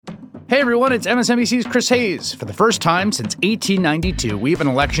Hey everyone, it's MSNBC's Chris Hayes. For the first time since 1892, we have an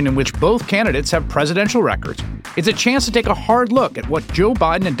election in which both candidates have presidential records. It's a chance to take a hard look at what Joe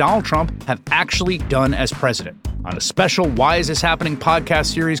Biden and Donald Trump have actually done as president. On a special Why Is This Happening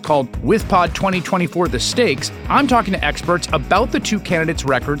podcast series called With Pod 2024 The Stakes, I'm talking to experts about the two candidates'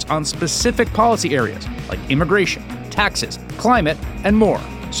 records on specific policy areas like immigration, taxes, climate, and more.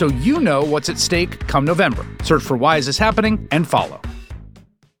 So you know what's at stake come November. Search for Why Is This Happening and follow.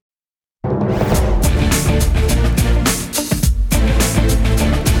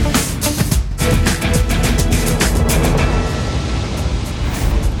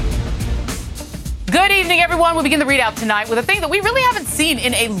 Good evening, everyone. We'll begin the readout tonight with a thing that we really haven't seen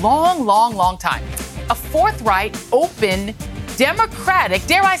in a long time. A forthright, open, democratic,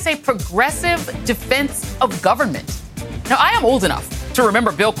 dare I say, progressive defense of government. Now, I am old enough to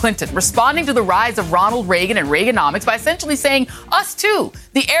remember Bill Clinton responding to the rise of Ronald Reagan and Reaganomics by essentially saying, us too,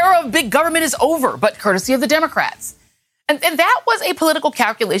 the era of big government is over, but courtesy of the Democrats. And that was a political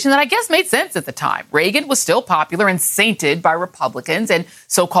calculation that I guess made sense at the time. Reagan was still popular and sainted by Republicans and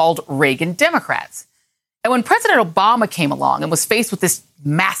so-called Reagan Democrats. And when President Obama came along and was faced with this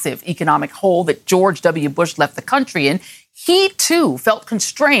massive economic hole that George W. Bush left the country in, he too felt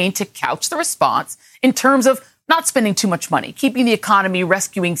constrained to couch the response in terms of not spending too much money, keeping the economy,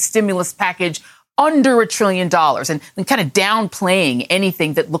 rescuing stimulus package under $1 trillion, and kind of downplaying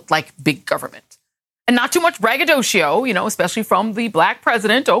anything that looked like big government. And not too much braggadocio, especially from the black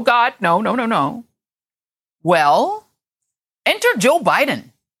president. Oh, God, no. Well, enter Joe Biden.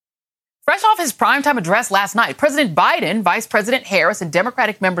 Fresh off his primetime address last night, President Biden, Vice President Harris, and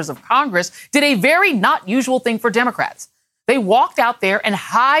Democratic members of Congress did a very not usual thing for Democrats. They walked out there and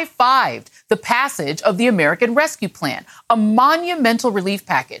high-fived the passage of the American Rescue Plan, a monumental relief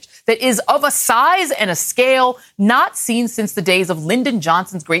package that is of a size and a scale not seen since the days of Lyndon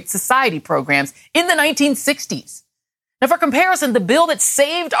Johnson's Great Society programs in the 1960s. Now, for comparison, the bill that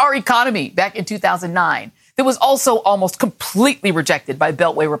saved our economy back in 2009, that was also almost completely rejected by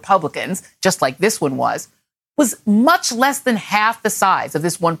Beltway Republicans, just like this one was much less than half the size of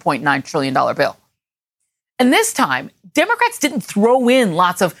this $1.9 trillion bill. And this time, Democrats didn't throw in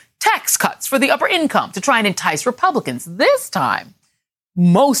lots of tax cuts for the upper income to try and entice Republicans. This time,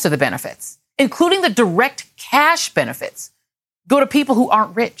 most of the benefits, including the direct cash benefits, go to people who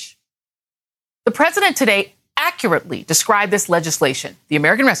aren't rich. The president today accurately described this legislation, the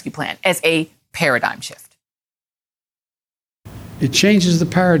American Rescue Plan, as a paradigm shift. It changes the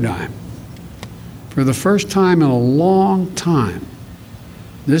paradigm. For the first time in a long time,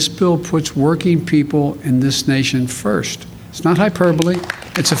 this bill puts working people in this nation first. It's not hyperbole,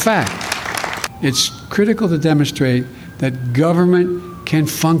 it's a fact. It's critical to demonstrate that government can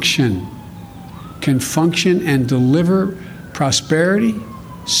function and deliver prosperity,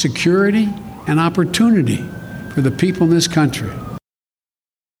 security, and opportunity for the people in this country.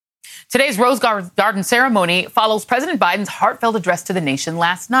 Today's Rose Garden ceremony follows President Biden's heartfelt address to the nation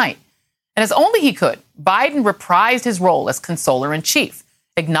last night. And as only he could, Biden reprised his role as consoler-in-chief,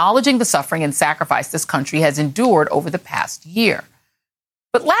 acknowledging the suffering and sacrifice this country has endured over the past year.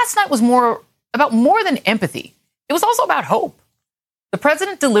 But last night was about more than empathy. It was also about hope. The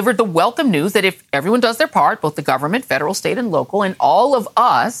president delivered the welcome news that if everyone does their part, both the government, federal, state, and local, and all of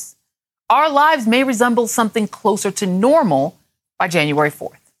us, our lives may resemble something closer to normal by January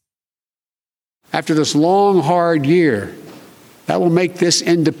 4th. After this long, hard year, that will make this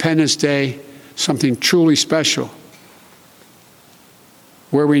Independence Day something truly special,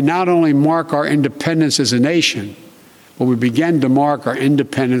 where we not only mark our independence as a nation, but we begin to mark our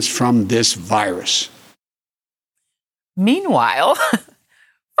independence from this virus. Meanwhile,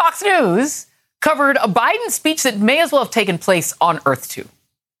 Fox News covered a Biden speech that may as well have taken place on Earth 2.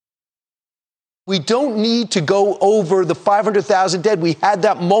 We don't need to go over the 500,000 dead. We had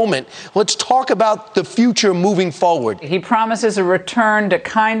that moment. Let's talk about the future moving forward. He promises a return to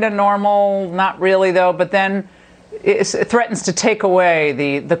kind of normal, not really, though, but then it threatens to take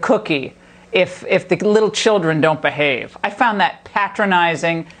away the cookie if the little children don't behave. I found that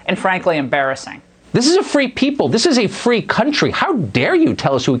patronizing and, frankly, embarrassing. This is a free people. This is a free country. How dare you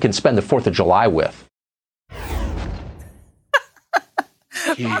tell us who we can spend the 4th of July with?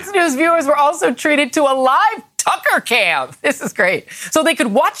 Fox News viewers were also treated to a live Tucker cam. This is great. So they could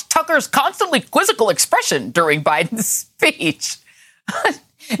watch Tucker's constantly quizzical expression during Biden's speech.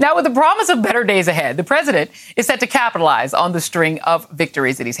 Now, with the promise of better days ahead, the president is set to capitalize on the string of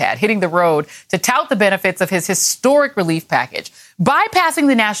victories that he's had, hitting the road to tout the benefits of his historic relief package, bypassing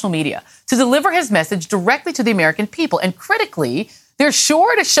the national media to deliver his message directly to the American people. And critically, they're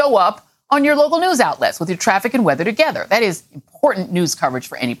sure to show up on your local news outlets with your traffic and weather together. That is important news coverage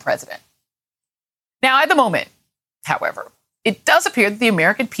for any president. Now, at the moment, however, it does appear that the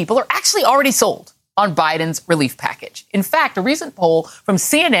American people are actually already sold on Biden's relief package. In fact, a recent poll from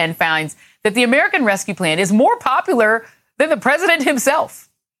CNN finds that the American Rescue Plan is more popular than the president himself.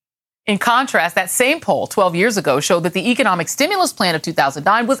 In contrast, that same poll 12 years ago showed that the economic stimulus plan of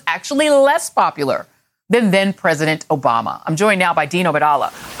 2009 was actually less popular than then-President Obama. I'm joined now by Dean Obeidallah,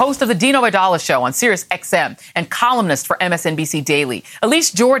 host of the Dean Obeidallah Show on Sirius XM and columnist for MSNBC Daily.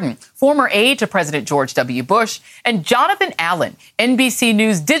 Elise Jordan, former aide to President George W. Bush, and Jonathan Allen, NBC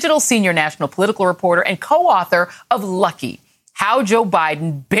News digital senior national political reporter and co-author of Lucky, How Joe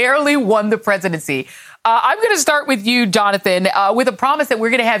Biden Barely Won the Presidency. I'm going to start with you, Jonathan, with a promise that we're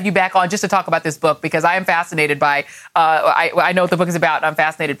going to have you back on just to talk about this book, because I am fascinated by, I know what the book is about, and I'm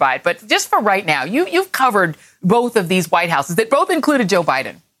fascinated by it. But just for right now, you've covered both of these White Houses that both included Joe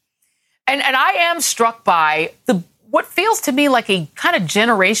Biden. And I am struck by what feels to me like a kind of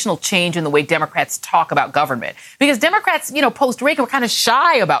generational change in the way Democrats talk about government. Because Democrats, post-Reagan were kind of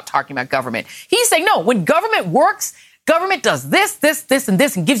shy about talking about government. He's saying, no, when government works, government does this, this, this, and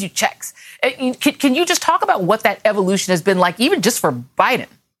this, and gives you checks. Can you just talk about what that evolution has been like, even just for Biden?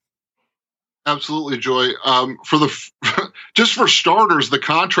 Absolutely, Joy. Just for starters, the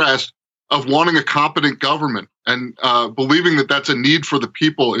contrast of wanting a competent government and believing that that's a need for the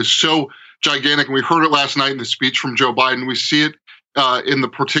people is so gigantic. And we heard it last night in the speech from Joe Biden. We see it in the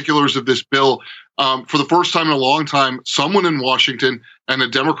particulars of this bill. For the first time in a long time, someone in Washington and a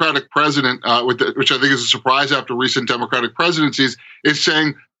Democratic president, which I think is a surprise after recent Democratic presidencies, is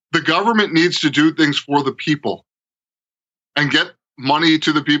saying the government needs to do things for the people and get money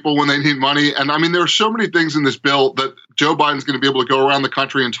to the people when they need money. And I mean, there are so many things in this bill that Joe Biden's going to be able to go around the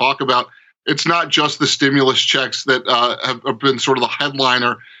country and talk about. It's not just the stimulus checks that have been sort of the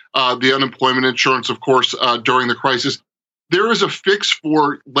headliner, the unemployment insurance, of course, during the crisis. There is a fix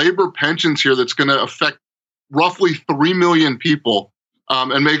for labor pensions here that's going to affect roughly 3 million people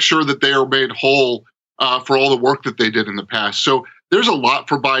and make sure that they are made whole for all the work that they did in the past. So there's a lot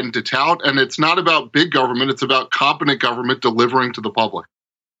for Biden to tout, and it's not about big government. It's about competent government delivering to the public.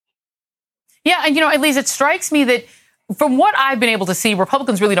 Yeah, and, at least it strikes me that from what I've been able to see,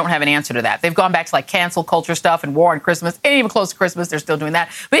 Republicans really don't have an answer to that. They've gone back to like cancel culture stuff and war on Christmas. Ain't even close to Christmas. They're still doing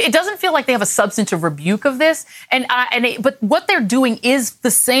that. But it doesn't feel like they have a substantive rebuke of this. But what they're doing is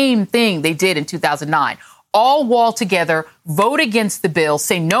the same thing they did in 2009. All wall together, vote against the bill,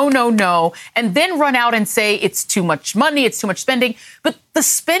 say no, no, no, and then run out and say it's too much money, it's too much spending. But the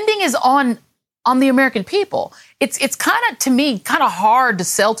spending is on the American people. It's kind of, to me, kind of hard to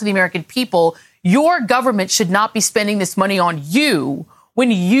sell to the American people. Your government should not be spending this money on you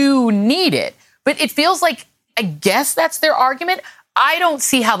when you need it. But it feels like, I guess that's their argument. I don't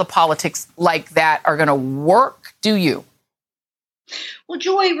see how the politics like that are going to work. Do you? Well,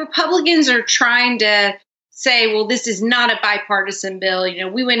 Joy, Republicans are trying to say, well, this is not a bipartisan bill.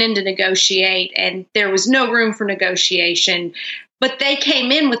 We went in to negotiate and there was no room for negotiation. But they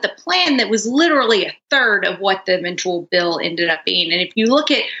came in with a plan that was literally a third of what the eventual bill ended up being. And if you look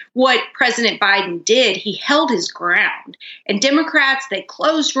at what President Biden did, he held his ground. And Democrats, they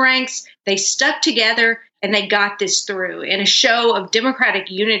closed ranks, they stuck together, and they got this through in a show of Democratic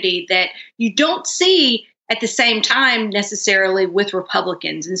unity that you don't see at the same time necessarily with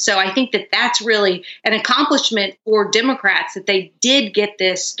Republicans. And so I think that that's really an accomplishment for Democrats that they did get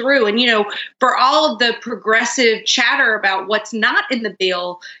this through. And, for all of the progressive chatter about what's not in the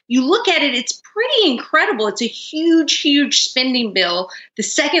bill, you look at it, it's pretty incredible. It's a huge, huge spending bill, the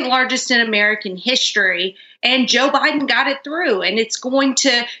second largest in American history. And Joe Biden got it through, and it's going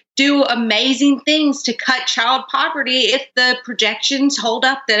to do amazing things to cut child poverty if the projections hold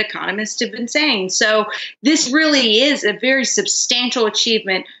up that economists have been saying. So this really is a very substantial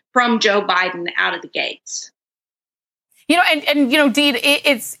achievement from Joe Biden out of the gates. Dean,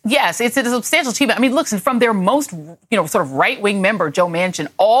 it's a substantial achievement. I mean, listen, from their most, sort of right-wing member, Joe Manchin,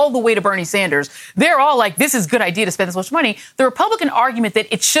 all the way to Bernie Sanders, they're all like, this is a good idea to spend this much money. The Republican argument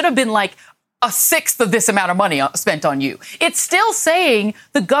that it should have been like a sixth of this amount of money spent on you. It's still saying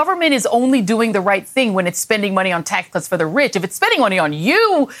the government is only doing the right thing when it's spending money on tax cuts for the rich. If it's spending money on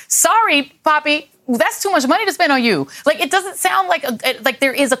you, sorry, Poppy, that's too much money to spend on you. Like, it doesn't sound like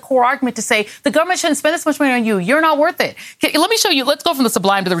there is a core argument to say the government shouldn't spend this much money on you. You're not worth it. Let me show you. Let's go from the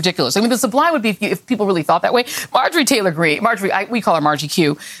sublime to the ridiculous. I mean, the sublime would be if people really thought that way. Marjorie Taylor Greene, we call her Margie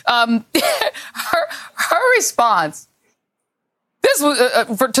Q. Her response. This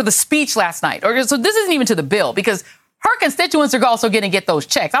was to the speech last night. So this isn't even to the bill, because her constituents are also going to get those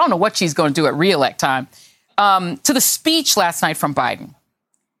checks. I don't know what she's going to do at re-elect time. To the speech last night from Biden.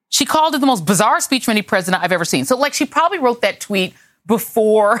 She called it the most bizarre speech from any president I've ever seen. So, like, she probably wrote that tweet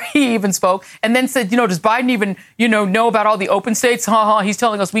before he even spoke and then said, does Biden even, know about all the open states? He's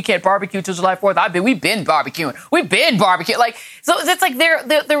telling us we can't barbecue till July 4th. We've been barbecuing. Like, so it's like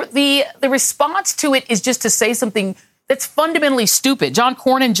the response to it is just to say something that's fundamentally stupid. John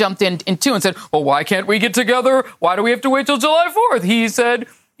Cornyn jumped in too and said, well, why can't we get together? Why do we have to wait till July 4th? He said,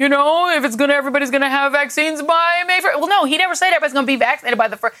 if everybody's going to have vaccines by May 1st. Well, no, he never said everybody's going to be vaccinated by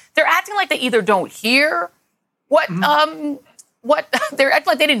the 1st. They're acting like they either don't hear what they're acting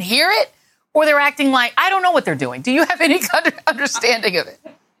like they didn't hear it, or they're acting like, I don't know what they're doing. Do you have any kind of understanding of it?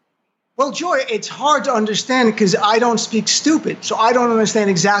 Well, Joy, it's hard to understand because I don't speak stupid, so I don't understand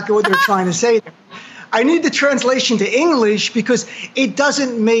exactly what they're trying to say there. I need the translation to English because it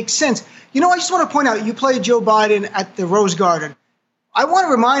doesn't make sense. I just want to point out, you played Joe Biden at the Rose Garden. I want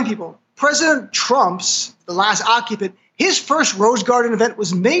to remind people, President Trump's, the last occupant, his first Rose Garden event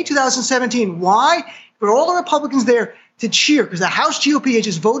was May 2017. Why? There were all the Republicans there to cheer because the House GOP had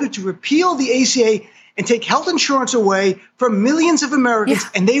just voted to repeal the ACA and take health insurance away from millions of Americans,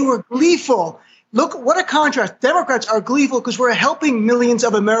 and they were gleeful. Look, what a contrast. Democrats are gleeful because we're helping millions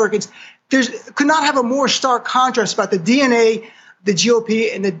of Americans. Could not have a more stark contrast about the DNA, the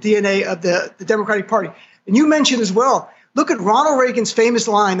GOP, and the DNA of the Democratic Party. And you mentioned as well, look at Ronald Reagan's famous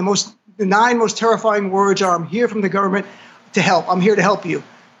line, the 9 most terrifying words are, I'm here from the government to help. I'm here to help you.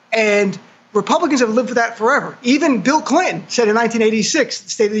 And Republicans have lived for that forever. Even Bill Clinton said in 1986, the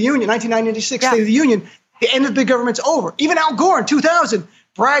State of the Union, 1996 State of the Union, the end of big government's over. Even Al Gore in 2000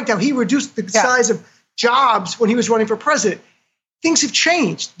 bragged how he reduced the size of jobs when he was running for president. Things have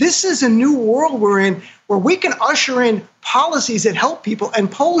changed. This is a new world we're in where we can usher in policies that help people.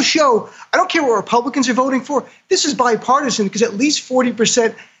 And polls show, I don't care what Republicans are voting for, this is bipartisan because at least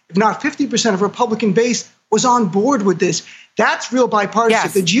 40%, if not 50% of Republican base was on board with this. That's real bipartisan.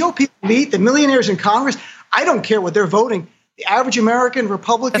 Yes. The GOP elite, the millionaires in Congress, I don't care what they're voting. The average American,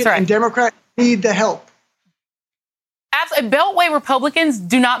 Republican, and Democrat need the help. Absolutely. Beltway Republicans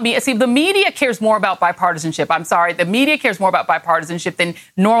do not mean. See, the media cares more about bipartisanship. I'm sorry. The media cares more about bipartisanship than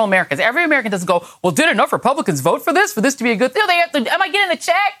normal Americans. Every American doesn't go, well, did enough Republicans vote for this to be a good thing? They have to, am I getting the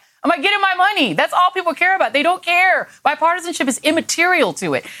check? Am I getting my money? That's all people care about. They don't care. Bipartisanship is immaterial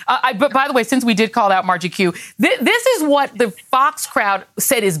to it. But by the way, since we did call out Margie Q, this is what the Fox crowd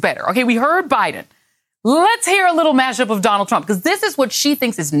said is better. Okay, we heard Biden. Let's hear a little mashup of Donald Trump, because this is what she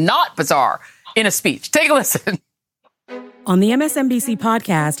thinks is not bizarre in a speech. Take a listen. On the MSNBC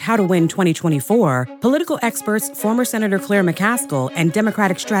podcast, How to Win 2024, political experts, former Senator Claire McCaskill and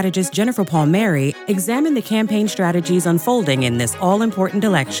Democratic strategist Jennifer Palmieri examine the campaign strategies unfolding in this all-important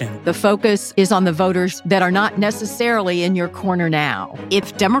election. The focus is on the voters that are not necessarily in your corner now.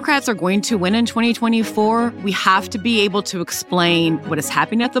 If Democrats are going to win in 2024, we have to be able to explain what is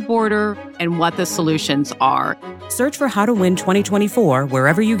happening at the border and what the solutions are. Search for How to Win 2024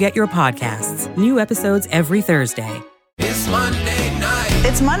 wherever you get your podcasts. New episodes every Thursday. It's Monday night.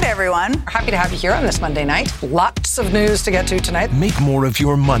 It's Monday, everyone. We're happy to have you here on this Monday night. Lots of news to get to tonight. Make more of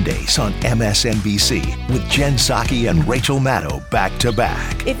your Mondays on MSNBC with Jen Psaki and Rachel Maddow back to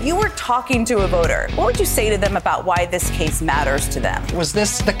back. If you were talking to a voter, what would you say to them about why this case matters to them? Was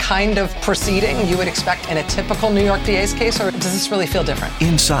this the kind of proceeding you would expect in a typical New York DA's case, or does this really feel different?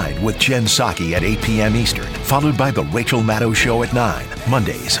 Inside with Jen Psaki at 8 p.m. Eastern, followed by The Rachel Maddow Show at 9,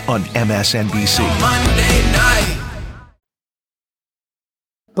 Mondays on MSNBC. Monday night.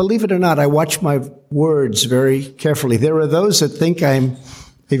 Believe it or not, I watch my words very carefully. There are those that think I'm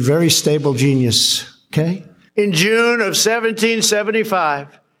a very stable genius, okay? In June of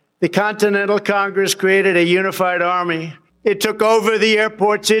 1775, the Continental Congress created a unified army. It took over the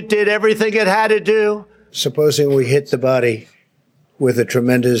airports. It did everything it had to do. Supposing we hit the body with a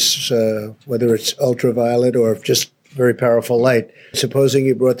tremendous, whether it's ultraviolet or just very powerful light. Supposing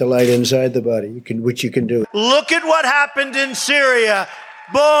you brought the light inside the body, which you can do. Look at what happened in Syria.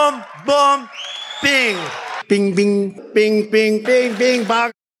 Boom, boom, bing. Bing, bing, bing, bing, bing, bing, bong.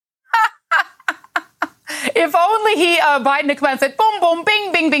 If only Biden had come out and said, boom, boom,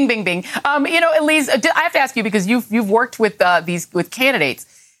 bing, bing, bing, bing, bing. Elise, I have to ask you, because you've worked with with candidates.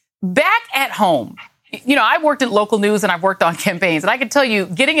 Back at home, I've worked in local news and I've worked on campaigns. And I can tell you,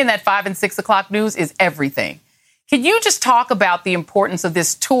 getting in that 5 and 6 o'clock news is everything. Can you just talk about the importance of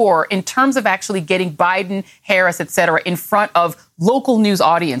this tour in terms of actually getting Biden, Harris, et cetera, in front of local news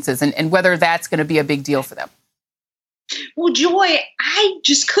audiences and whether that's going to be a big deal for them? Well, Joy, I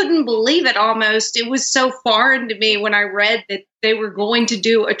just couldn't believe it almost. It was so foreign to me when I read that they were going to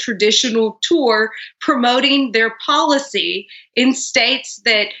do a traditional tour promoting their policy in states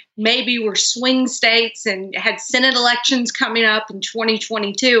that maybe were swing states and had Senate elections coming up in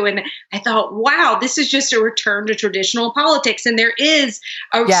 2022. And I thought, wow, this is just a return to traditional politics. And there is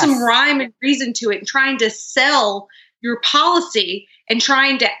some rhyme and reason to it, and trying to sell your policy and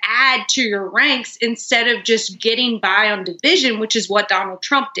trying to add to your ranks instead of just getting by on division, which is what Donald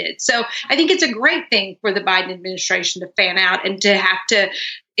Trump did. So I think it's a great thing for the Biden administration to fan out and to have to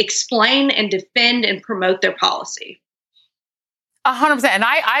explain and defend and promote their policy. 100%. And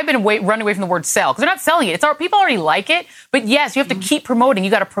I've been running away from the word sell, because they're not selling it. People already like it. But yes, you have to keep promoting. You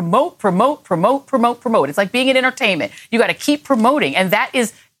got to promote. It's like being in entertainment. You got to keep promoting. And that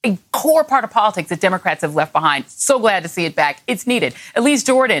is a core part of politics that Democrats have left behind. So glad to see it back. It's needed. Elise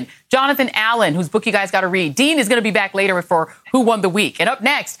Jordan, Jonathan Allen, whose book you guys got to read. Dean is going to be back later for Who Won the Week. And up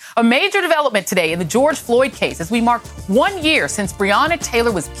next, a major development today in the George Floyd case as we mark 1 year since Breonna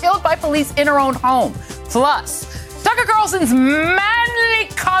Taylor was killed by police in her own home. Plus, Tucker Carlson's manly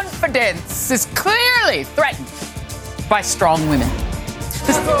confidence is clearly threatened by strong women.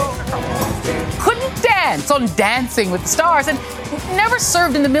 Couldn't dance on Dancing with the Stars and never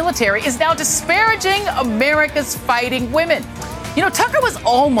served in the military is now disparaging America's fighting women. You know, Tucker was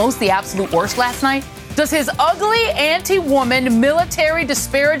almost the absolute worst last night. Does his ugly anti-woman military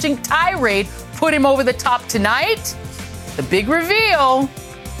disparaging tirade put him over the top tonight? The big reveal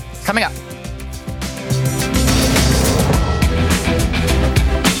coming up.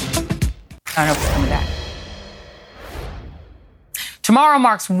 I don't know if it's coming back. Tomorrow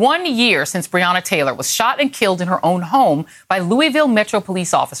marks 1 year since Breonna Taylor was shot and killed in her own home by Louisville Metro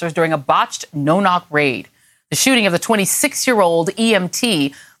police officers during a botched no-knock raid. The shooting of the 26-year-old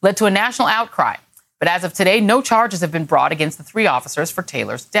EMT led to a national outcry. But as of today, no charges have been brought against the 3 officers for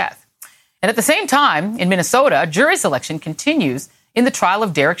Taylor's death. And at the same time, in Minnesota, jury selection continues in the trial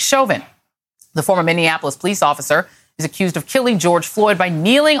of Derek Chauvin. The former Minneapolis police officer is accused of killing George Floyd by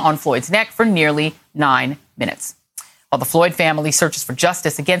kneeling on Floyd's neck for nearly 9 minutes. While the Floyd family searches for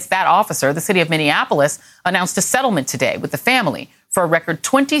justice against that officer, the city of Minneapolis announced a settlement today with the family for a record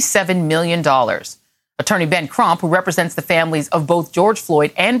 $27 million. Attorney Ben Crump, who represents the families of both George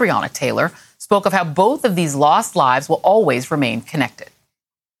Floyd and Breonna Taylor, spoke of how both of these lost lives will always remain connected.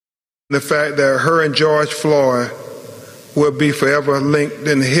 The fact that her and George Floyd will be forever linked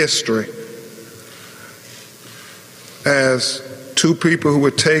in history as 2 people who were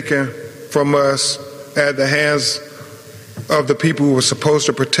taken from us at the hands of the people who were supposed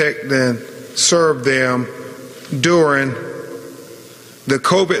to protect and serve them during the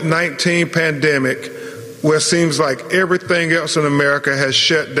COVID-19 pandemic, where it seems like everything else in America has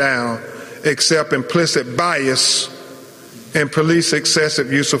shut down except implicit bias and police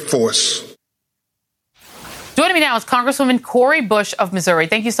excessive use of force. Joining me now is Congresswoman Cori Bush of Missouri.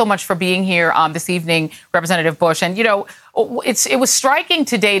 Thank you so much for being here this evening, Representative Bush. And, you know, it was striking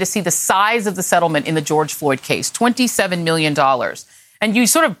today to see the size of the settlement in the George Floyd case, $27 million. And you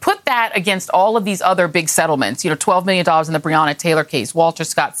sort of put that against all of these other big settlements, you know, $12 million in the Breonna Taylor case, Walter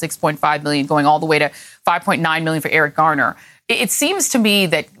Scott, $6.5 million, going all the way to $5.9 million for Eric Garner. It seems to me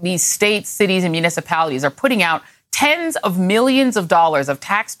that these states, cities, and municipalities are putting out tens of millions of dollars of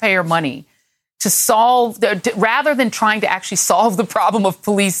taxpayer money to solve, rather than trying to actually solve the problem of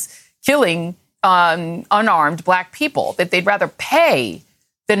police killing unarmed Black people, that they'd rather pay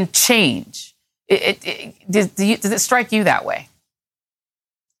than change. Does it strike you that way?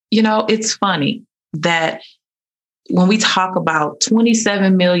 You know, it's funny that when we talk about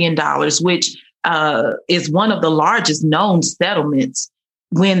 $27 million, which is one of the largest known settlements,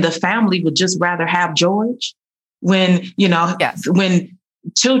 when the family would just rather have George, when, you know, when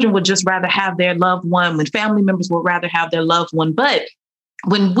children would just rather have their loved one, when family members would rather have their loved one. But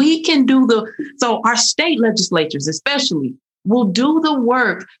when we can so our state legislatures especially will do the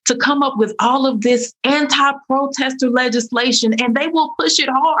work to come up with all of this anti-protester legislation, and they will push it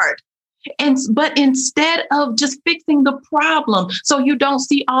hard. But instead of just fixing the problem, so you don't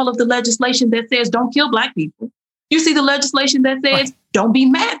see all of the legislation that says don't kill Black people, you see the legislation that says don't be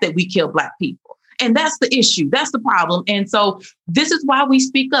mad that we kill Black people. And that's the issue. That's the problem. And so this is why we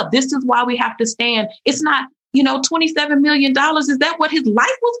speak up. This is why we have to stand. It's not, you know, $27 million. Is that what his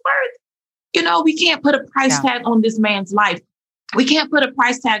life was worth? You know, we can't put a price tag on this man's life. We can't put a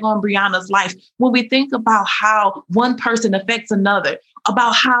price tag on Breonna's life. When we think about how one person affects another,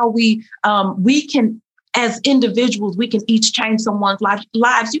 about how we can, as individuals, we can each change someone's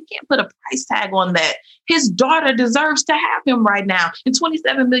lives. You can't put a price tag on that. His daughter deserves to have him right now. And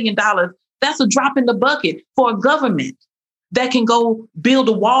 $27 million, that's a drop in the bucket for a government that can go build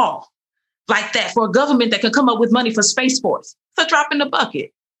a wall like that, for a government that can come up with money for Space Force. It's a drop in the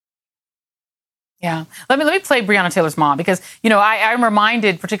bucket. Yeah. Let me play Breonna Taylor's mom, because, I'm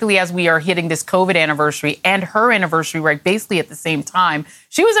reminded, particularly as we are hitting this COVID anniversary and her anniversary, right, basically at the same time,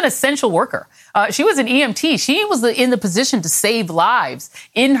 she was an essential worker. She was an EMT. She was in the position to save lives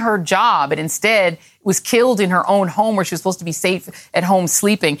in her job, and instead was killed in her own home where she was supposed to be safe at home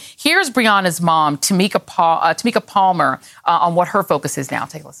sleeping. Here's Breonna's mom, Tamika Palmer, on what her focus is now.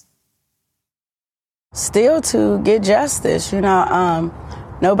 Take a listen. Still to get justice,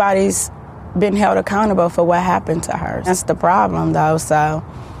 nobody's been held accountable for what happened to her. That's the problem, though. So,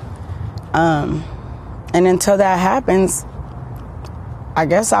 and until that happens, I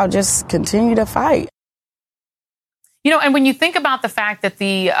guess I'll just continue to fight. And when you think about the fact that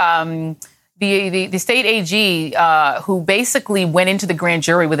the state AG, who basically went into the grand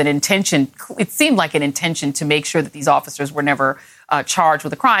jury with an intention, it seemed like an intention to make sure that these officers were never charged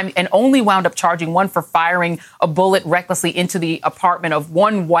with a crime, and only wound up charging one for firing a bullet recklessly into the apartment of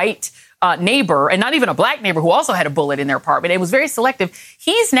one white neighbor, and not even a black neighbor who also had a bullet in their apartment. It was very selective.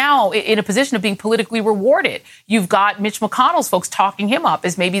 He's now in a position of being politically rewarded. You've got Mitch McConnell's folks talking him up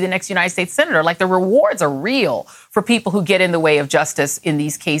as maybe the next United States senator. Like, the rewards are real for people who get in the way of justice in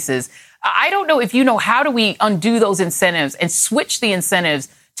these cases. I don't know if how do we undo those incentives and switch the incentives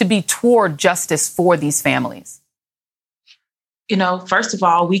to be toward justice for these families? First of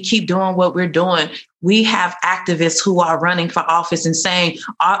all, we keep doing what we're doing. We have activists who are running for office and saying,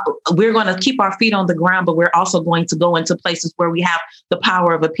 we're going to keep our feet on the ground, but we're also going to go into places where we have the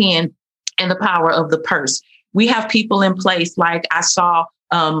power of a pen and the power of the purse. We have people in place, like I saw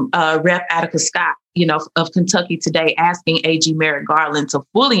Rep. Atticus Scott, of Kentucky today, asking AG Merrick Garland to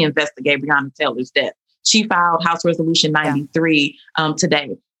fully investigate Breonna Taylor's death. She filed House Resolution 93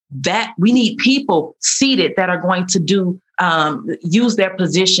 today. That we need people seated that are going to use their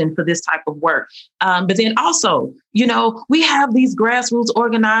position for this type of work. But then also, we have these grassroots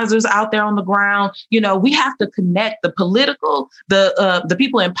organizers out there on the ground. We have to connect the political, the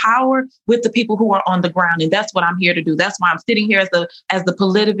people in power with the people who are on the ground. And that's what I'm here to do. That's why I'm sitting here as the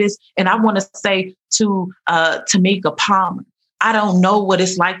politivist. And I want to say to Tamika Palmer, I don't know what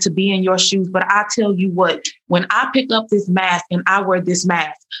it's like to be in your shoes, but I tell you what, when I pick up this mask and I wear this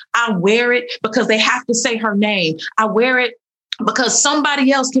mask, I wear it because they have to say her name. I wear it because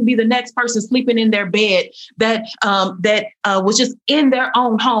somebody else can be the next person sleeping in their bed that was just in their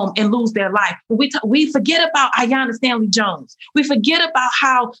own home and lose their life. We forget about Ayanna Stanley Jones. We forget about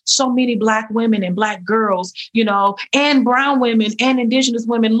how so many Black women and Black girls, and brown women and Indigenous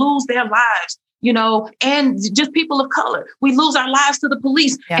women lose their lives. And just people of color. We lose our lives to the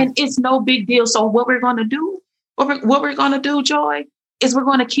police, and it's no big deal. So what we're going to do, Joy, is we're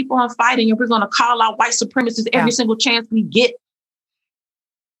going to keep on fighting, and we're going to call out white supremacists every single chance we get.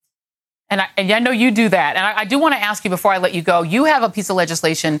 And I know you do that. And I do want to ask you before I let you go, you have a piece of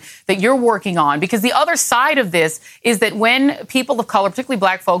legislation that you're working on, because the other side of this is that when people of color, particularly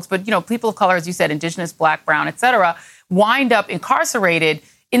Black folks, but, people of color, as you said, Indigenous, Black, brown, et cetera, wind up incarcerated,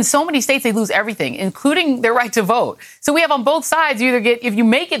 in so many states, they lose everything, including their right to vote. So we have on both sides, you either get, if you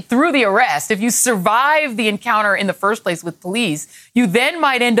make it through the arrest, if you survive the encounter in the first place with police, you then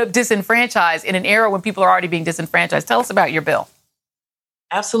might end up disenfranchised in an era when people are already being disenfranchised. Tell us about your bill.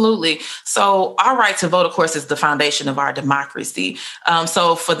 Absolutely. So our right to vote, of course, is the foundation of our democracy.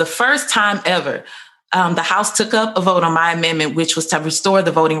 So for the first time ever, the House took up a vote on my amendment, which was to restore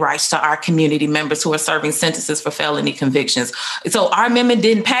the voting rights to our community members who are serving sentences for felony convictions. So our amendment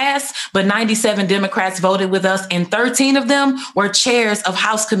didn't pass, but 97 Democrats voted with us, and 13 of them were chairs of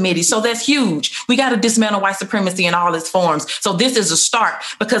House committees. So that's huge. We got to dismantle white supremacy in all its forms. So this is a start,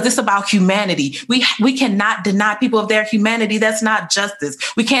 because it's about humanity. We cannot deny people of their humanity. That's not justice.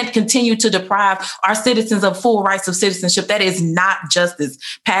 We can't continue to deprive our citizens of full rights of citizenship. That is not justice.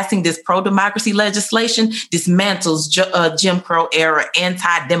 Passing this pro-democracy legislation dismantles Jim Crow era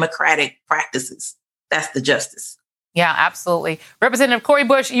anti-democratic practices. That's the justice. Yeah, absolutely. Representative Cori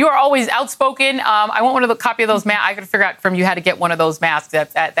Bush, you are always outspoken. I want one of the copy of those masks. I got to figure out from you how to get one of those masks.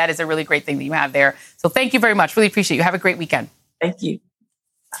 That is a really great thing that you have there. So thank you very much. Really appreciate you. Have a great weekend. Thank you.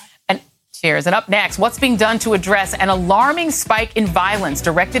 And cheers. And up next, what's being done to address an alarming spike in violence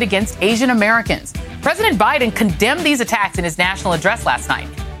directed against Asian Americans? President Biden condemned these attacks in his national address last night.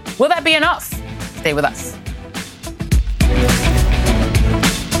 Will that be enough? Stay with us.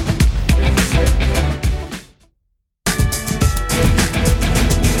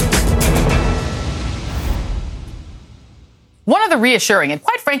 One of the reassuring and,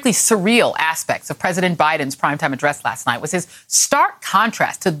 quite frankly, surreal aspects of President Biden's primetime address last night was his stark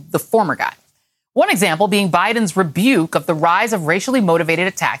contrast to the former guy. One example being Biden's rebuke of the rise of racially motivated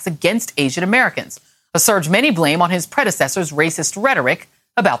attacks against Asian Americans, a surge many blame on his predecessor's racist rhetoric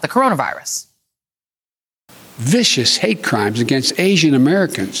about the coronavirus. Vicious hate crimes against Asian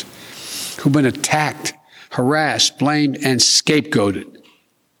Americans who've been attacked, harassed, blamed, and scapegoated.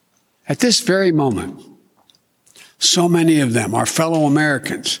 At this very moment, so many of them are fellow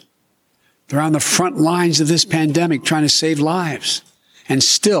Americans. They're on the front lines of this pandemic trying to save lives. And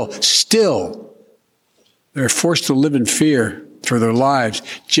still, they're forced to live in fear for their lives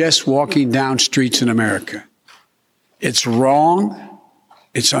just walking down streets in America. It's wrong,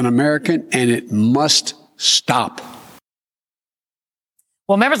 it's un-American, and it must stop.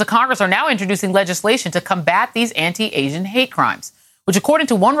 Well, members of Congress are now introducing legislation to combat these anti-Asian hate crimes, which, according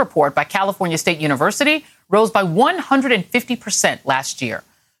to one report by California State University, rose by 150% last year.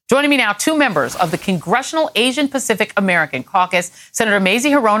 Joining me now, two members of the Congressional Asian Pacific American Caucus, Senator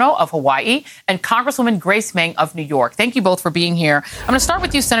Mazie Hirono of Hawaii and Congresswoman Grace Meng of New York. Thank you both for being here. I'm going to start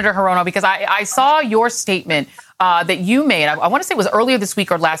with you, Senator Hirono, because I saw your statement that you made. I want to say it was earlier this week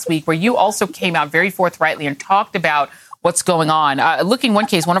or last week, where you also came out very forthrightly and talked about what's going on. Looking one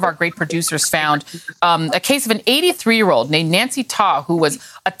case, one of our great producers found a case of an 83-year-old named Nancy Ta who was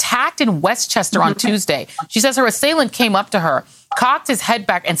attacked in Westchester on Tuesday. She says her assailant came up to her, cocked his head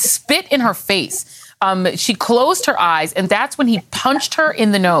back, and spit in her face. She closed her eyes, and that's when he punched her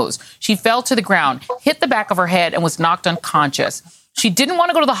in the nose. She fell to the ground, hit the back of her head, and was knocked unconscious. She didn't want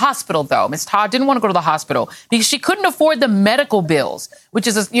to go to the hospital, though. Ms. Ta didn't want to go to the hospital because she couldn't afford the medical bills, which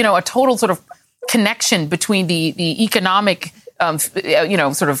is, a total sort of connection between the economic,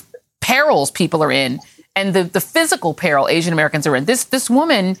 sort of perils people are in and the physical peril Asian Americans are in. This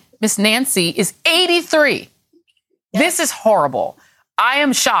woman, Miss Nancy, is 83. Yes. This is horrible. I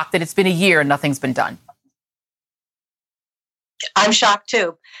am shocked that it's been a year and nothing's been done. I'm shocked,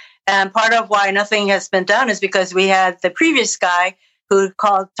 too. And part of why nothing has been done is because we had the previous guy who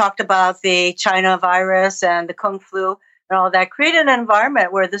talked about the China virus and the Kung flu and all that, created an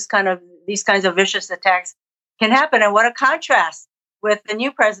environment where these kinds of vicious attacks can happen. And what a contrast with the new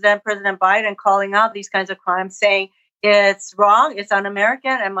president, President Biden, calling out these kinds of crimes, saying it's wrong, it's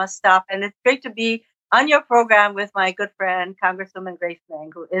un-American, and must stop. And it's great to be on your program with my good friend, Congresswoman Grace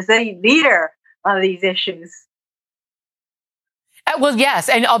Meng, who is a leader on these issues. Well, yes,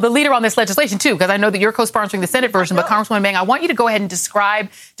 and the leader on this legislation, too, because I know that you're co-sponsoring the Senate version. But Congresswoman Meng, I want you to go ahead and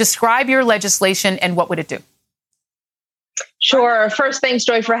describe your legislation and what would it do? Sure. First, thanks,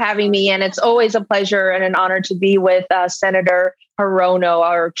 Joy, for having me. And it's always a pleasure and an honor to be with Senator Hirono,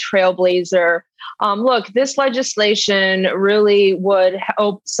 our trailblazer. Look, this legislation really would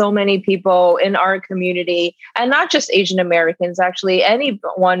help so many people in our community, and not just Asian Americans, actually,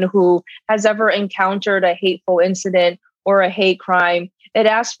 anyone who has ever encountered a hateful incident or a hate crime. It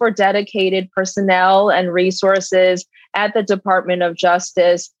asks for dedicated personnel and resources at the Department of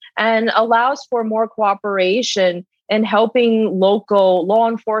Justice and allows for more cooperation in helping local law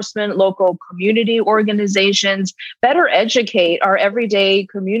enforcement, local community organizations better educate our everyday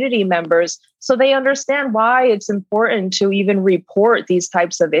community members so they understand why it's important to even report these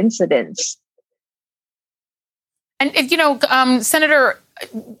types of incidents. And, Senator,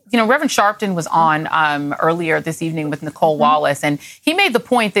 Reverend Sharpton was on earlier this evening with Nicole Wallace, and he made the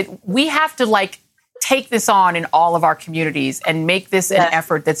point that we have to, take this on in all of our communities and make this an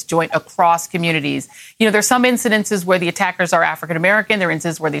effort that's joint across communities. There's some incidences where the attackers are African-American. There are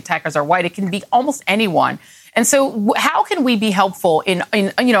instances where the attackers are white. It can be almost anyone. And so how can we be helpful in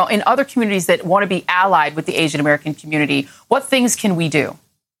other communities that want to be allied with the Asian American community? What things can we do?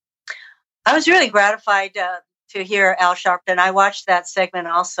 I was really gratified to hear Al Sharpton. I watched that segment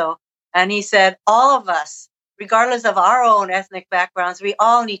also. And he said, all of us, regardless of our own ethnic backgrounds, we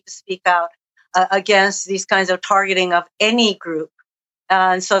all need to speak out against these kinds of targeting of any group.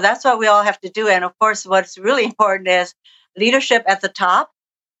 And so that's what we all have to do. And of course, what's really important is leadership at the top,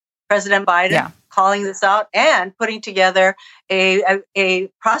 President Biden calling this out and putting together a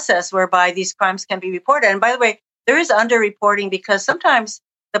process whereby these crimes can be reported. And by the way, there is underreporting because sometimes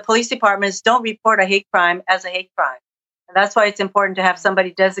the police departments don't report a hate crime as a hate crime. And that's why it's important to have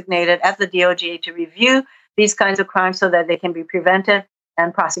somebody designated at the DOJ to review these kinds of crimes so that they can be prevented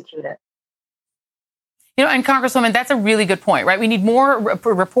and prosecuted. And Congresswoman, that's a really good point, right? We need more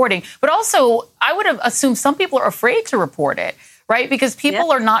reporting. But also, I would have assumed some people are afraid to report it, right? Because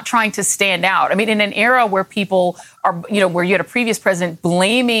people are not trying to stand out. I mean, in an era where people are, where you had a previous president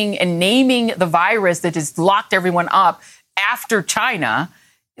blaming and naming the virus that just locked everyone up after China,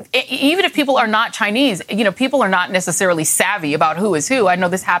 even if people are not Chinese, people are not necessarily savvy about who is who. I know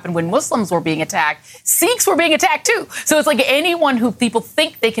this happened when Muslims were being attacked. Sikhs were being attacked, too. So it's like anyone who people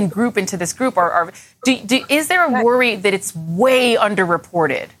think they can group into this group is there a worry that it's way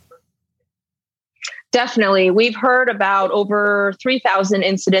underreported? Definitely. We've heard about over 3,000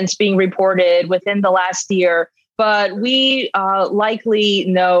 incidents being reported within the last year, but we likely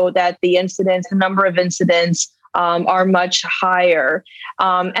know that the number of incidents are much higher.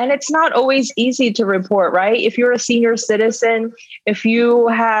 And it's not always easy to report, right? If you're a senior citizen, if you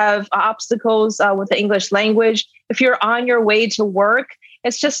have obstacles with the English language, if you're on your way to work,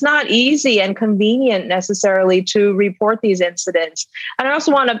 it's just not easy and convenient necessarily to report these incidents. And I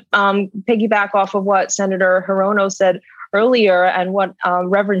also want to piggyback off of what Senator Hirono said earlier and what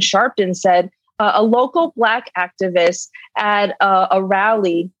Reverend Sharpton said. A local Black activist at a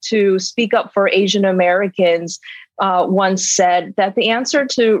rally to speak up for Asian Americans once said that the answer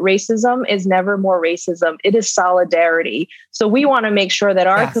to racism is never more racism. It is solidarity. So we want to make sure that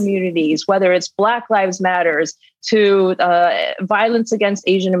our communities, whether it's Black Lives Matters to violence against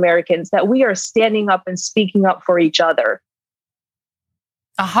Asian Americans, that we are standing up and speaking up for each other.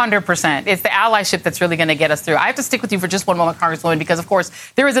 100%. It's the allyship that's really going to get us through. I have to stick with you for just one moment, Congresswoman, because, of course,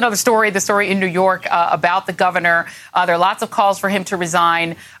 there is another story, the story in New York about the governor. There are lots of calls for him to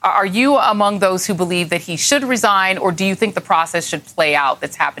resign. Are you among those who believe that he should resign, or do you think the process should play out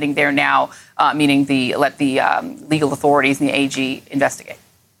that's happening there now, meaning let the legal authorities and the AG investigate?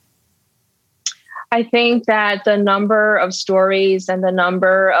 I think that the number of stories and the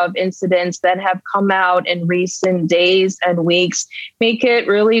number of incidents that have come out in recent days and weeks make it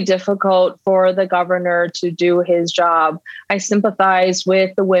really difficult for the governor to do his job. I sympathize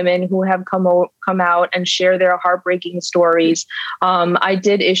with the women who have come out and share their heartbreaking stories. I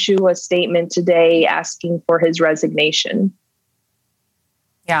did issue a statement today asking for his resignation.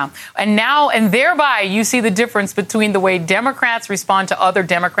 Yeah. And thereby you see the difference between the way Democrats respond to other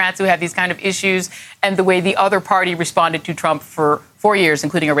Democrats who have these kind of issues and the way the other party responded to Trump for 4 years,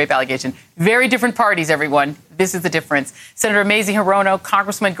 including a rape allegation. Very different parties, everyone. This is the difference. Senator Mazie Hirono,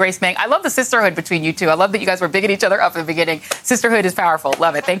 Congresswoman Grace Meng. I love the sisterhood between you two. I love that you guys were bigging each other up in the beginning. Sisterhood is powerful.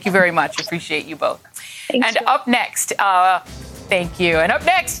 Love it. Thank you very much. Appreciate you both. Thanks. And up next, thank you. And up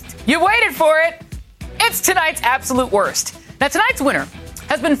next, you waited for it. It's tonight's absolute worst. Now, tonight's winner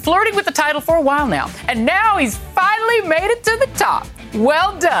has been flirting with the title for a while now, and now he's finally made it to the top.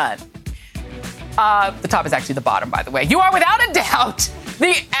 Well done. The top is actually the bottom, by the way. You are, without a doubt,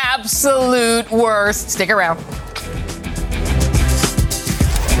 the absolute worst. Stick around.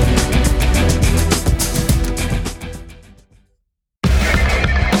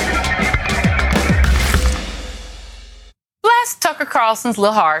 Bless Tucker Carlson's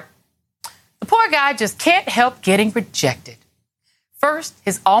little heart. The poor guy just can't help getting rejected. First,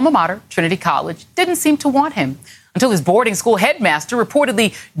 his alma mater, Trinity College, didn't seem to want him until his boarding school headmaster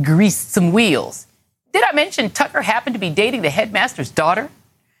reportedly greased some wheels. Did I mention Tucker happened to be dating the headmaster's daughter?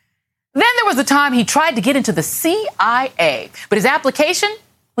 Then there was the time he tried to get into the CIA, but his application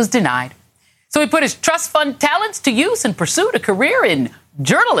was denied. So he put his trust fund talents to use and pursued a career in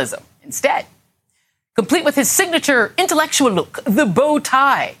journalism instead. Complete with his signature intellectual look, the bow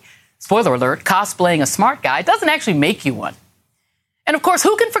tie. Spoiler alert, cosplaying a smart guy doesn't actually make you one. And, of course,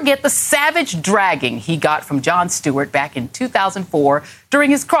 who can forget the savage dragging he got from Jon Stewart back in 2004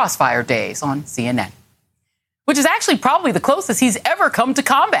 during his Crossfire days on CNN, which is actually probably the closest he's ever come to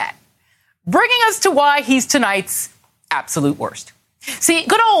combat, bringing us to why he's tonight's absolute worst. See,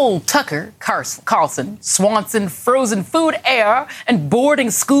 good old Tucker Carlson, Swanson, frozen food heir, and boarding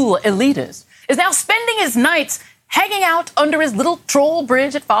school elitist, is now spending his nights hanging out under his little troll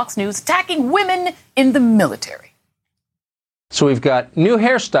bridge at Fox News, attacking women in the military. So we've got new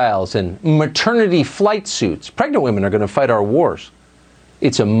hairstyles and maternity flight suits. Pregnant women are going to fight our wars.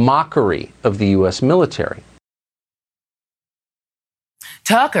 It's a mockery of the U.S. military.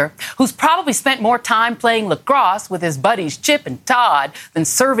 Tucker, who's probably spent more time playing lacrosse with his buddies Chip and Todd than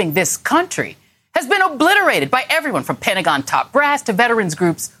serving this country, has been obliterated by everyone from Pentagon top brass to veterans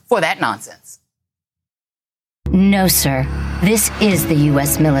groups for that nonsense. No, sir. This is the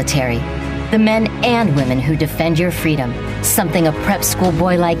U.S. military. The men and women who defend your freedom. Something a prep school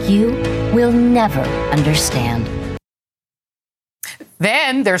boy like you will never understand.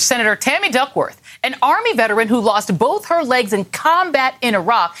 Then there's Senator Tammy Duckworth, an Army veteran who lost both her legs in combat in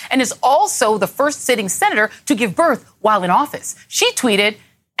Iraq and is also the first sitting senator to give birth while in office. She tweeted,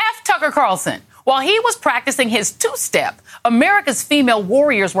 F Tucker Carlson. While he was practicing his two-step, America's female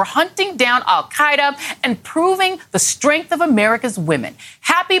warriors were hunting down al-Qaeda and proving the strength of America's women.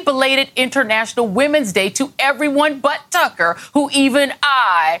 Happy belated International Women's Day to everyone but Tucker, who even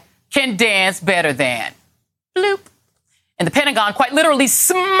I can dance better than. Bloop. And the Pentagon quite literally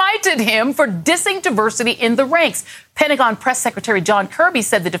smited him for dissing diversity in the ranks. Pentagon Press Secretary John Kirby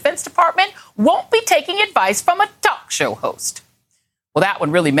said the Defense Department won't be taking advice from a talk show host. Well, that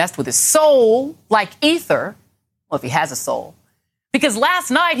one really messed with his soul, like ether. Well, if he has a soul. Because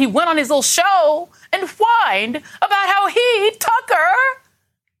last night he went on his little show and whined about how he, Tucker,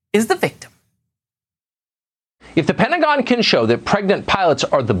 is the victim. If the Pentagon can show that pregnant pilots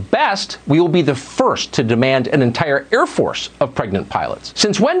are the best, we will be the first to demand an entire Air Force of pregnant pilots.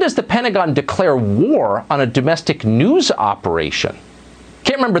 Since when does the Pentagon declare war on a domestic news operation?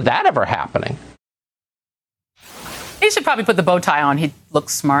 Can't remember that ever happening. He should probably put the bow tie on. He'd look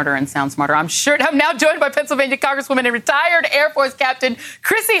smarter and sound smarter. I'm sure. I'm now joined by Pennsylvania Congresswoman and retired Air Force Captain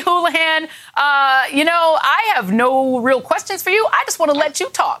Chrissy Houlihan. I have no real questions for you. I just want to let you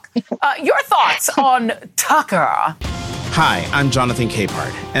talk. Your thoughts on Tucker? Hi, I'm Jonathan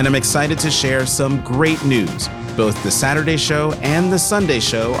Capehart, and I'm excited to share some great news. Both the Saturday show and the Sunday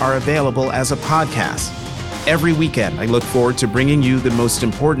show are available as a podcast. Every weekend, I look forward to bringing you the most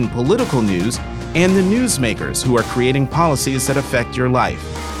important political news and the newsmakers who are creating policies that affect your life.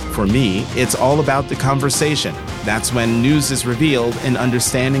 For me, it's all about the conversation. That's when news is revealed and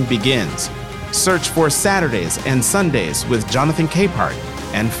understanding begins. Search for Saturdays and Sundays with Jonathan Capehart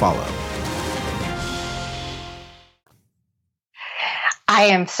and follow. I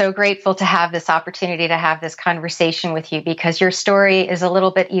am so grateful to have this opportunity to have this conversation with you, because your story is a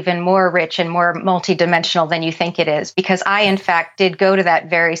little bit even more rich and more multidimensional than you think it is. Because I, in fact, did go to that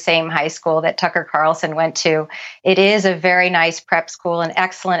very same high school that Tucker Carlson went to. It is a very nice prep school, an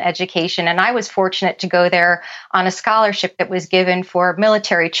excellent education. And I was fortunate to go there on a scholarship that was given for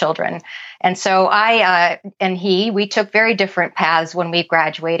military children. And so we took very different paths when we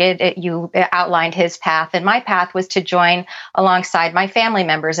graduated. You outlined his path, and my path was to join alongside my family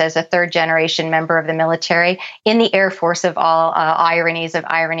members as a third generation member of the military in the Air Force, of all ironies of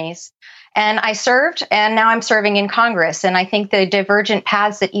ironies. And I served, and now I'm serving in Congress. And I think the divergent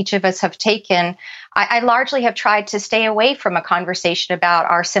paths that each of us have taken, I largely have tried to stay away from a conversation about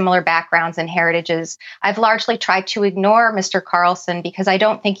our similar backgrounds and heritages. I've largely tried to ignore Mr. Carlson because I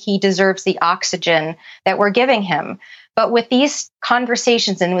don't think he deserves the oxygen that we're giving him. But with these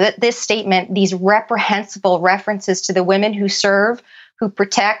conversations and with this statement, these reprehensible references to the women who serve, who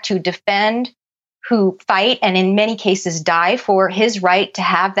protect, who defend, who fight, and in many cases die for his right to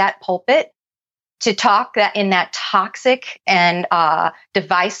have that pulpit, to talk that in that toxic and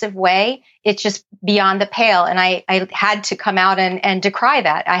divisive way, it's just beyond the pale. And I had to come out and decry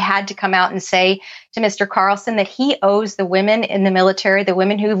that. I had to come out and say to Mr. Carlson that he owes the women in the military, the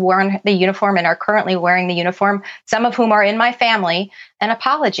women who've worn the uniform and are currently wearing the uniform, some of whom are in my family, an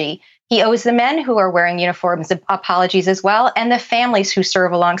apology. He owes the men who are wearing uniforms apologies as well, and the families who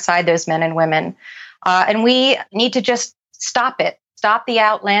serve alongside those men and women. And we need to just stop it, stop the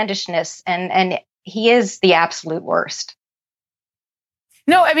outlandishness. And he is the absolute worst.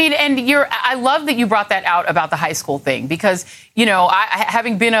 No, I mean, and I love that you brought that out about the high school thing, because, I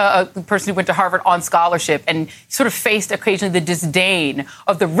having been a person who went to Harvard on scholarship and sort of faced occasionally the disdain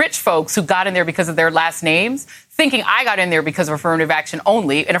of the rich folks who got in there because of their last names, thinking I got in there because of affirmative action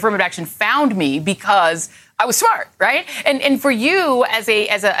only, and affirmative action found me because I was smart, right? And for you as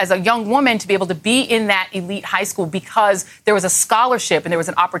a young woman to be able to be in that elite high school because there was a scholarship and there was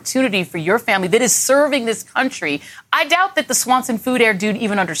an opportunity for your family that is serving this country, I doubt that the Swanson Food Air dude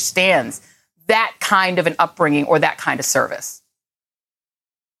even understands that kind of an upbringing or that kind of service.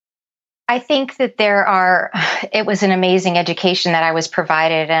 I think that it was an amazing education that I was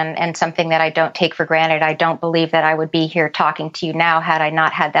provided, and something that I don't take for granted. I don't believe that I would be here talking to you now had I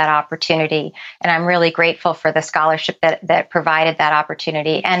not had that opportunity. And I'm really grateful for the scholarship that provided that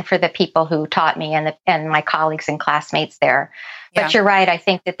opportunity, and for the people who taught me and my colleagues and classmates there. But You're right. I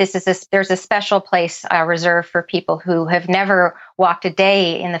think that there's a special place reserved for people who have never walked a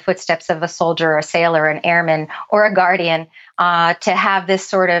day in the footsteps of a soldier, a sailor, an airman, or a guardian, to have this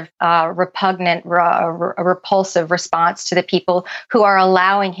sort of repugnant, repulsive response to the people who are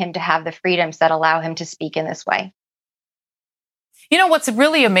allowing him to have the freedoms that allow him to speak in this way. What's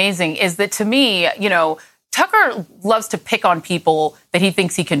really amazing is that, to me, Tucker loves to pick on people that he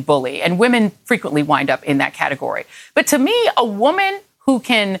thinks he can bully, and women frequently wind up in that category. But to me, a woman who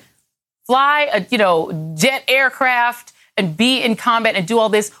can fly a jet aircraft and be in combat and do all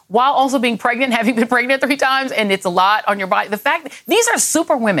this while also being pregnant, having been pregnant 3 times, and it's a lot on your body. The fact that these are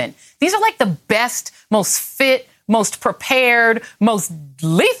super women. These are like the best, most fit, most prepared, most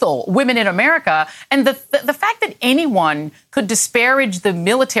lethal women in America. And the fact that anyone could disparage the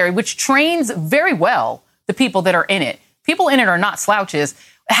military, which trains very well the people that are in it. People in it are not slouches.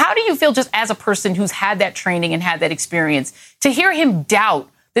 How do you feel just as a person who's had that training and had that experience to hear him doubt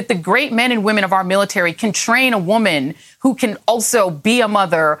that the great men and women of our military can train a woman who can also be a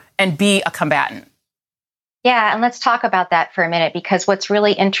mother and be a combatant? Yeah, and let's talk about that for a minute, because what's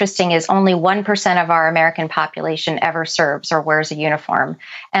really interesting is only 1% of our American population ever serves or wears a uniform.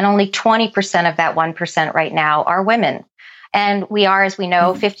 And only 20% of that 1% right now are women. And we are, as we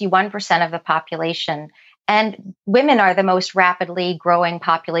know, 51% of the population. And women are the most rapidly growing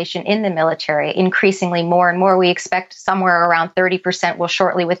population in the military, increasingly more and more. We expect somewhere around 30% will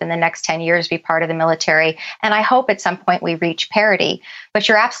shortly within the next 10 years be part of the military. And I hope at some point we reach parity. But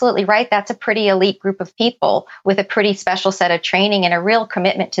you're absolutely right. That's a pretty elite group of people with a pretty special set of training and a real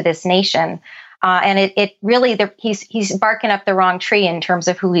commitment to this nation. And it really, he's barking up the wrong tree in terms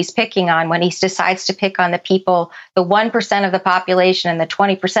of who he's picking on when he decides to pick on the people, the 1% of the population and the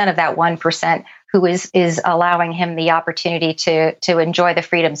 20% of that 1% who is allowing him the opportunity to enjoy the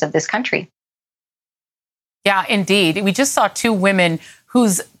freedoms of this country. Yeah, indeed. We just saw 2 women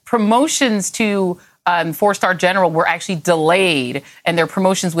whose promotions to 4-star general were actually delayed, and their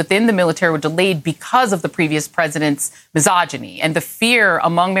promotions within the military were delayed because of the previous president's misogyny and the fear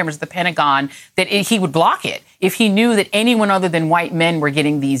among members of the Pentagon that he would block it if he knew that anyone other than white men were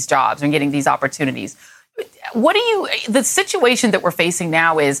getting these jobs and getting these opportunities. The situation that we're facing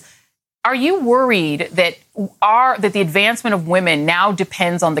now is, are you worried that the advancement of women now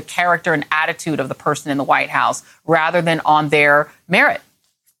depends on the character and attitude of the person in the White House rather than on their merit?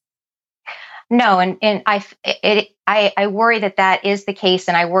 No, and I worry that is the case,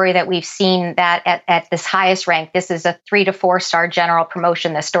 and I worry that we've seen that at this highest rank. This is a 3 to 4-star general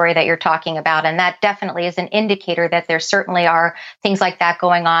promotion, the story that you're talking about, and that definitely is an indicator that there certainly are things like that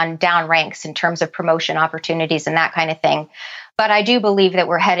going on down ranks in terms of promotion opportunities and that kind of thing. But I do believe that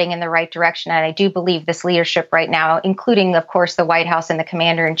we're heading in the right direction, and I do believe this leadership right now, including, of course, the White House and the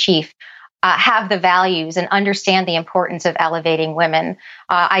commander-in-chief, have the values and understand the importance of elevating women.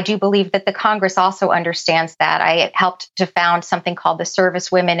 I do believe that the Congress also understands that. I helped to found something called the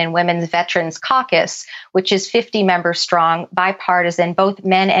Service Women and Women's Veterans Caucus, which is 50 members strong, bipartisan, both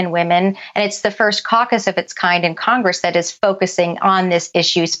men and women. And it's the first caucus of its kind in Congress that is focusing on this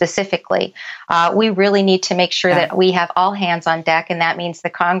issue specifically. We really need to make sure that we have all hands on deck, and that means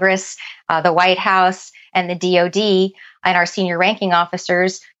the Congress, the White House, and the DOD, and our senior ranking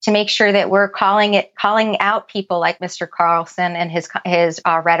officers, to make sure that we're calling out people like Mr. Carlson and his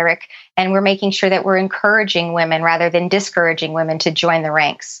rhetoric, and we're making sure that we're encouraging women rather than discouraging women to join the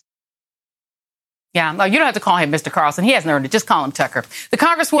ranks. Yeah, no, you don't have to call him Mr. Carlson. He hasn't earned it. Just call him Tucker. The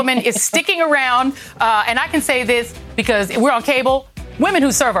Congresswoman is sticking around, and I can say this because we're on cable. Women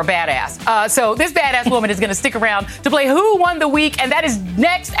who serve are badass. So this badass woman is going to stick around to play Who Won the Week, and that is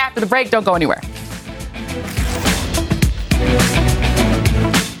next after the break. Don't go anywhere.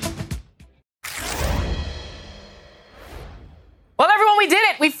 Well, everyone, we did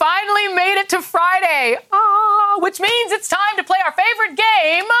it. We finally made it to Friday, which means it's time to play our favorite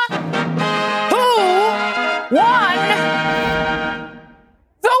game, Who Won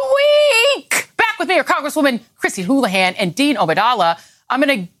the Week? Back with me are Congresswoman Chrissy Houlihan and Dean Obeidallah. I'm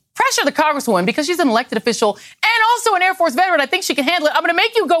going to pressure the Congresswoman because she's an elected official and also an Air Force veteran. I think she can handle it. I'm going to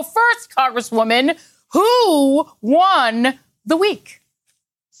make you go first, Congresswoman. Who won the week?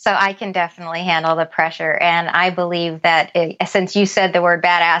 So I can definitely handle the pressure. And I believe that since you said the word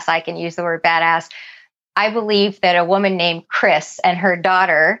badass, I can use the word badass. I believe that a woman named Chris and her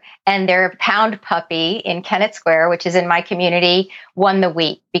daughter and their pound puppy in Kennett Square, which is in my community, won the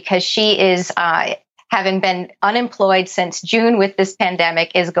week because she is, having been unemployed since June with this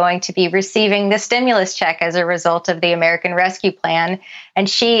pandemic, is going to be receiving the stimulus check as a result of the American Rescue Plan. And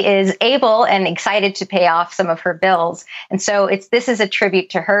she is able and excited to pay off some of her bills. And so this is a tribute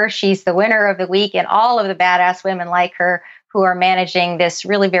to her. She's the winner of the week and all of the badass women like her who are managing this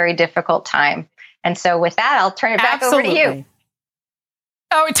really very difficult time. And so with that, I'll turn it back over to you.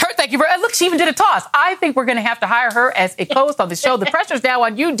 Oh, thank you. Look, she even did a toss. I think we're going to have to hire her as a co-host on the show. The pressure's now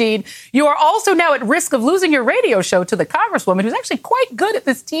on you, Dean. You are also now at risk of losing your radio show to the Congresswoman, who's actually quite good at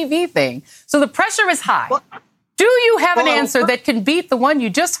this TV thing. So the pressure is high. Do you have an answer that can beat the one you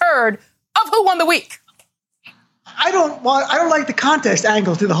just heard of Who Won the Week? I don't like the contest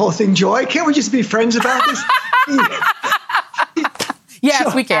angle to the whole thing, Joy. Can't we just be friends about this?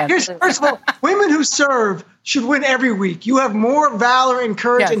 Yes, we can. First of all, women who serve should win every week. You have more valor and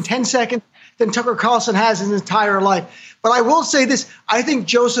courage in 10 seconds than Tucker Carlson has in his entire life. But I will say this. I think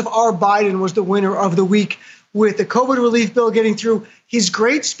Joseph R. Biden was the winner of the week with the COVID relief bill getting through. His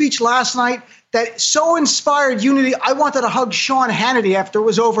great speech last night that so inspired unity. I wanted to hug Sean Hannity after it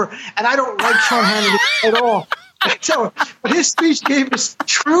was over, and I don't like Sean Hannity at all. So his speech gave us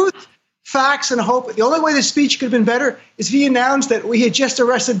truth, facts, and hope. The only way the speech could have been better is if he announced that we had just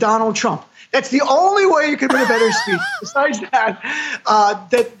arrested Donald Trump. That's the only way it could have been a better speech. Besides that,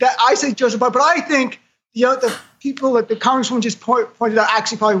 that I say Joseph Biden. But I think the people that the Congresswoman just pointed out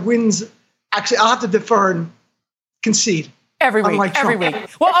actually probably wins. Actually, I'll have to defer and concede. Every week.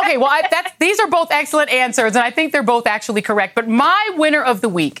 Well, okay. Well, these are both excellent answers, and I think they're both actually correct. But my winner of the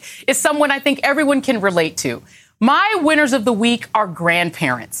week is someone I think everyone can relate to. My winners of the week are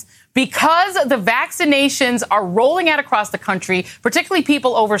grandparents. Because the vaccinations are rolling out across the country, particularly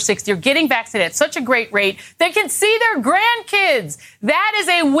people over 60 are getting vaccinated at such a great rate, they can see their grandkids. That is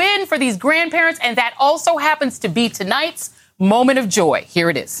a win for these grandparents, and that also happens to be tonight's moment of joy. Here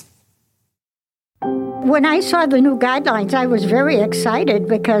it is. When I saw the new guidelines, I was very excited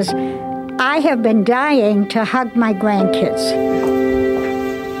because I have been dying to hug my grandkids.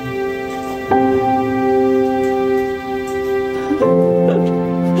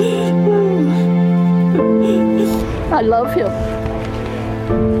 I love him.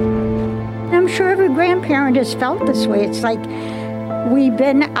 I'm sure every grandparent has felt this way. It's like we've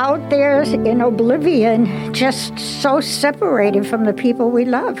been out there in oblivion, just so separated from the people we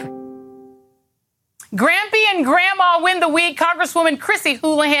love. Grampy and Grandma win the week. Congresswoman Chrissy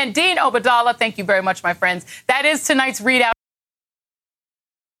Houlihan, Dean Obadala, thank you very much, my friends. That is tonight's readout.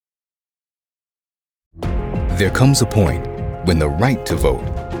 There comes a point when the right to vote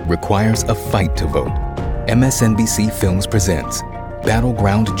requires a fight to vote. MSNBC Films presents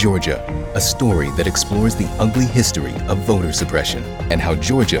Battleground Georgia, a story that explores the ugly history of voter suppression and how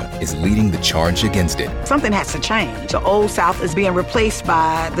Georgia is leading the charge against it. Something has to change. The old South is being replaced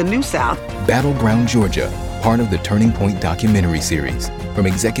by the new South. Battleground Georgia, part of the Turning Point documentary series from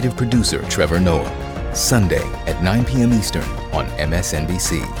executive producer Trevor Noah. Sunday at 9 p.m. Eastern on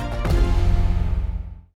MSNBC.